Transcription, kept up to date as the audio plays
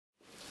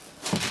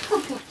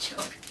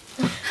joke.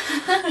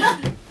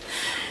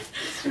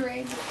 It's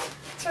raining.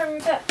 What's wrong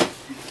with that?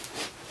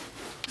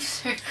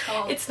 So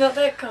cold. It's not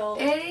that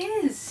cold.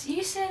 It is.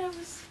 You said it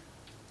was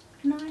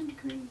 9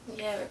 degrees.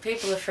 Yeah, but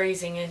people are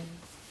freezing and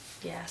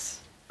yes.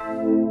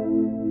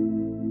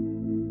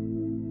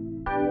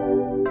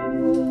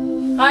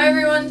 Hi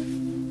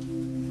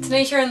everyone, it's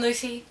Nisha and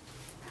Lucy.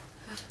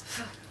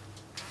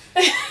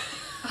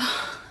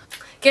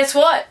 Guess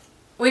what?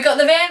 We got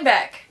the van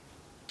back.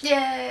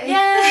 Yay!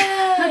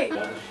 Yay!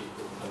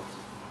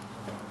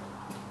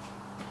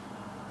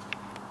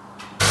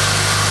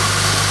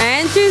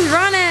 And she's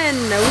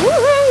running!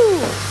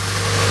 Woohoo!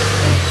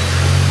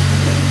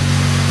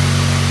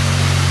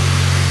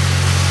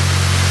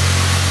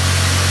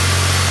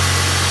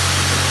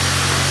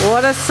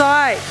 What a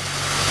sight!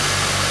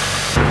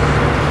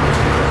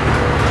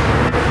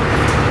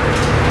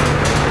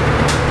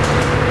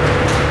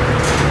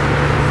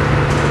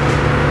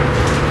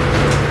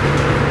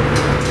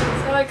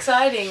 So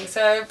exciting!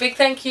 So big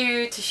thank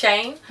you to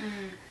Shane.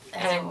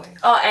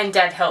 And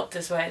Dad helped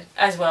as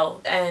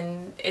well,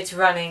 and it's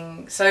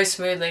running so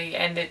smoothly,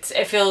 and it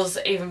feels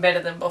even better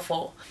than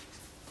before.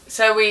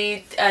 So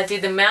we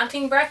did the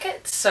mounting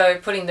brackets, so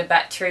putting the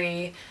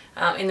battery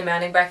in the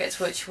mounting brackets,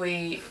 which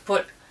we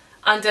put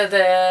under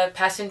the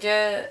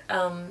passenger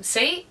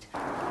seat.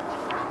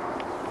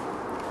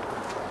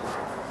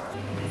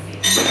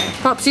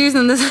 Pop's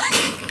using this.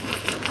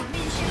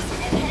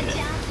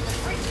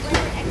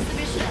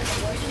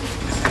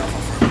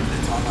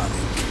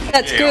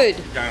 That's good.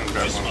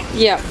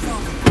 Yeah.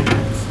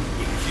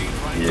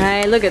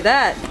 Hey, look at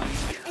that.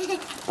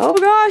 Oh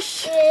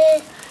gosh.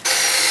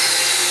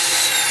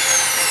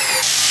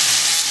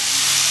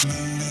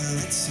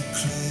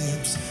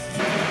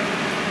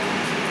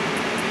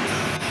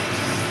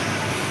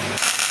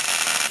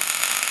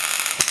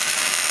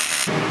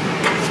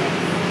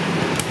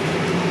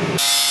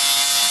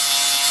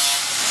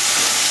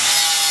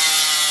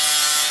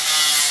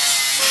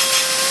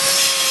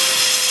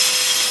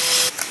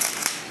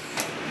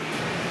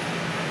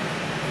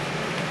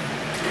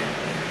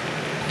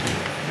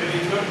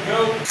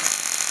 Go.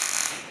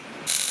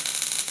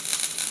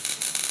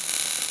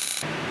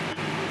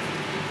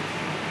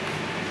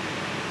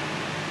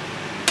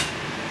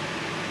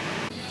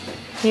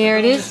 Here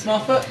it is.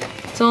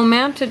 It's all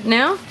mounted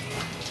now.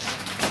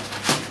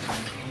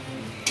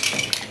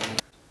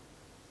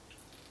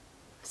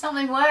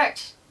 Something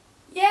worked.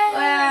 Yeah.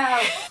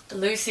 Wow.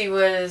 Lucy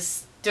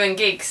was doing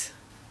gigs.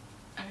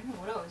 I don't know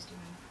what I was doing.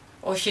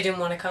 Or she didn't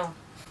want to come.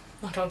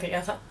 One or the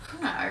other.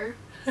 No.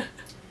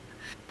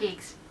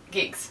 Gigs.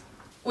 Gigs.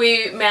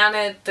 We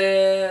mounted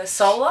the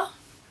solar.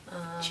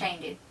 Shane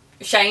did.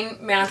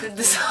 Shane mounted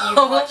the You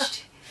solar.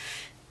 watched.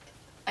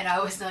 And I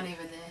was not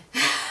even there.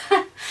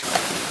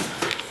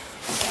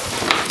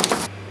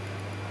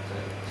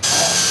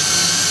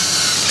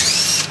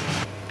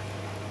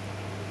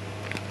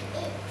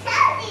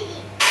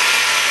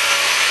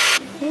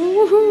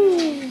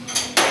 Woohoo!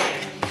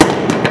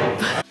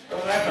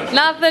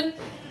 Nothing.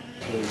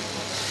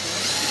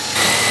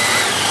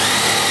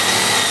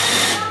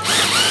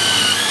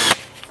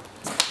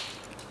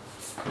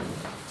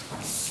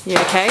 You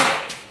okay?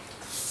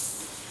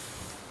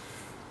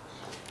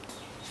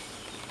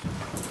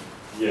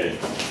 Yeah.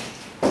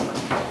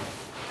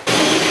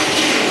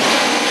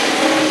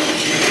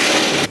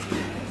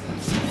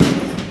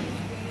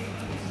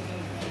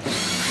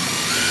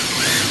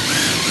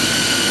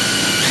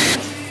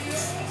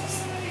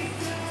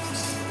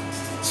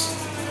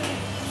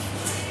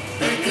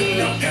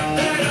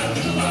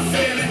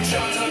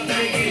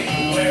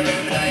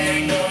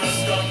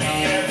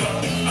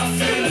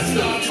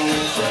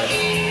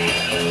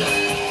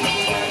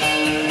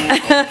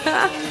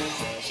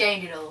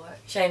 Shane did all the work.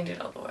 Shane did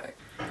all the work.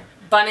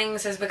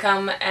 Bunnings has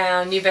become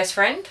our new best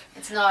friend.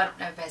 It's not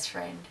my best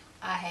friend.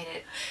 I hate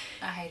it.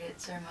 I hate it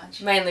so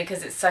much. Mainly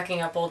because it's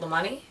sucking up all the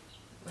money.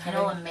 And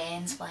all the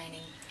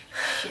mansplaining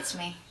shits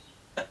me.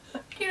 Do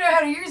you know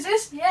how to use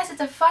this? Yes,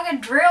 it's a fucking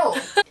drill.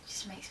 It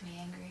just makes me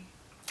angry.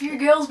 You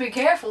girls be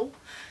careful.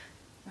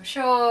 I'm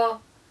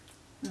sure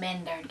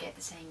men don't get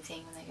the same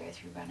thing when they go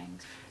through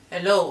Bunnings.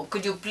 Hello,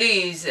 could you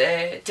please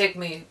take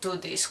me to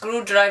the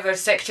screwdriver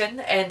section,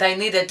 and I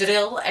need a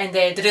drill and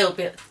a drill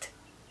bit.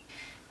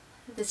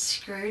 The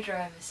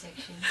screwdriver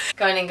section.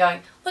 Going and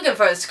going, looking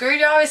for a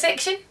screwdriver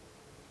section?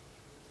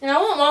 And I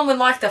want one with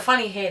like the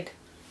funny head.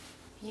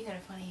 You got a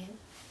funny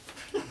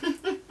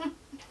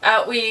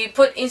head. We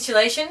put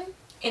insulation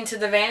into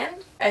the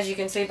van, as you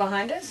can see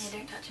behind us. Yeah,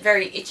 don't touch it.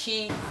 Very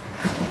itchy.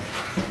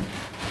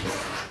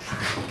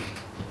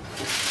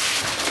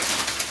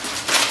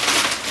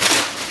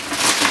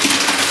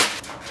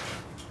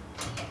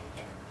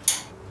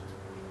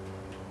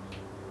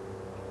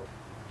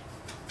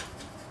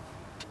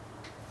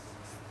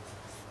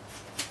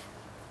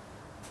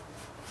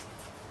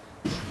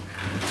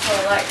 So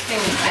like Tim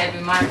said,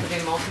 we might have to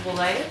do multiple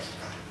layers.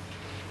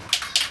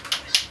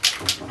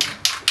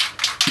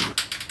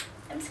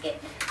 I'm scared.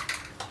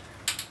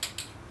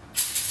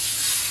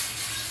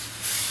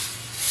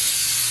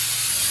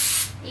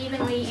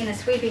 Evenly in a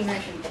sweeping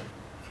motion.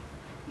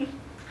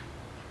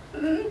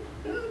 A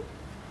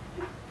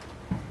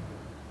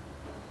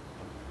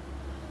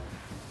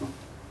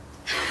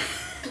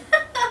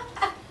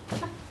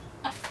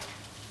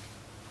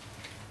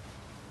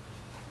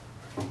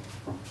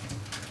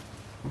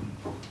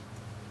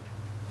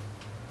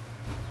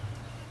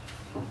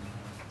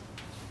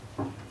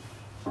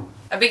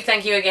big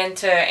thank you again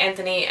to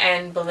Anthony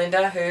and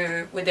Belinda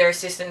who, with their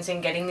assistance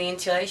in getting the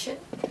insulation.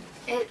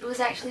 It was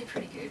actually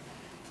pretty good.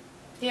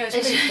 Yeah, it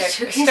was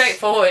pretty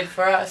straightforward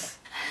for us.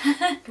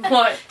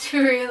 What?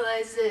 To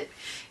realise that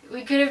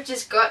we could have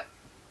just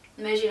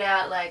measured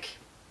out like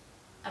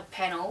a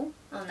panel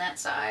on that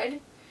side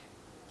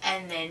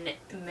and then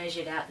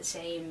measured out the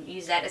same,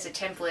 use that as a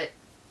template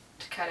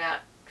to cut out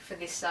for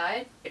this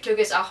side. It took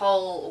us a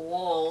whole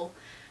wall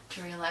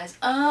to realise,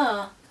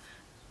 oh,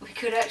 we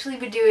could actually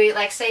be doing,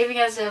 like, saving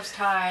ourselves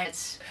time.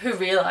 Who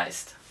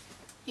realised?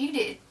 You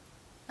did.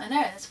 I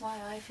know, that's why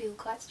I feel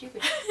quite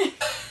stupid.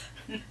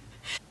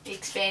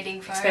 Expanding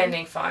foam.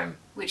 Expanding foam.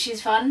 Which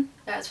is fun.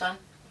 That was fun.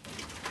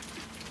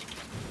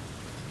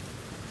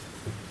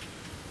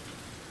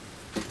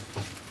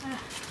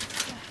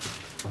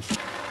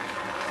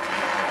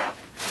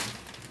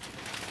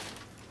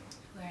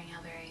 Wearing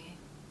our very,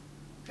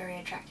 very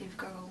attractive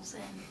goggles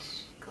and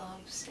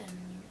gloves and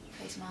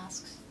face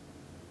masks.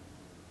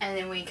 And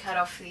then we cut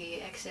off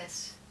the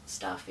excess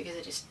stuff because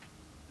it just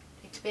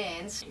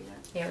expands.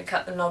 Yeah, we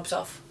cut the knobs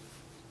off.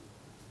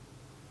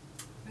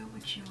 Real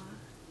mature.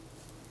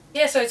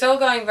 Yeah, so it's all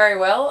going very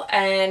well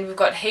and we've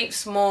got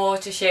heaps more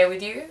to share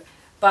with you.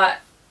 But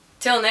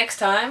till next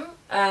time,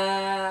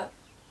 I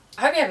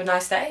hope you have a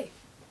nice day.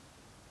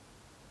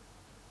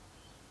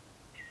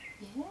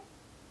 Yeah?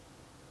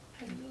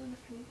 I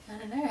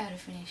don't know how to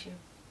finish it.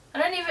 I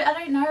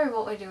don't know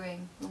what we're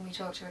doing when we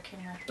talk to a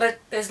camera. But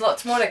there's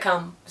lots more to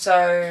come,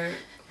 so...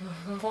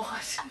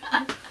 What?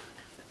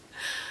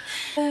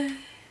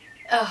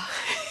 Oh.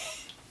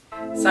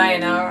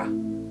 Sayonara.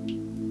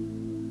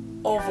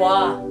 Au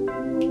revoir.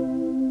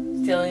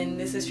 Still in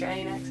this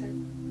Australian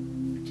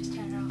accent. Just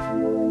turn it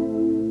off.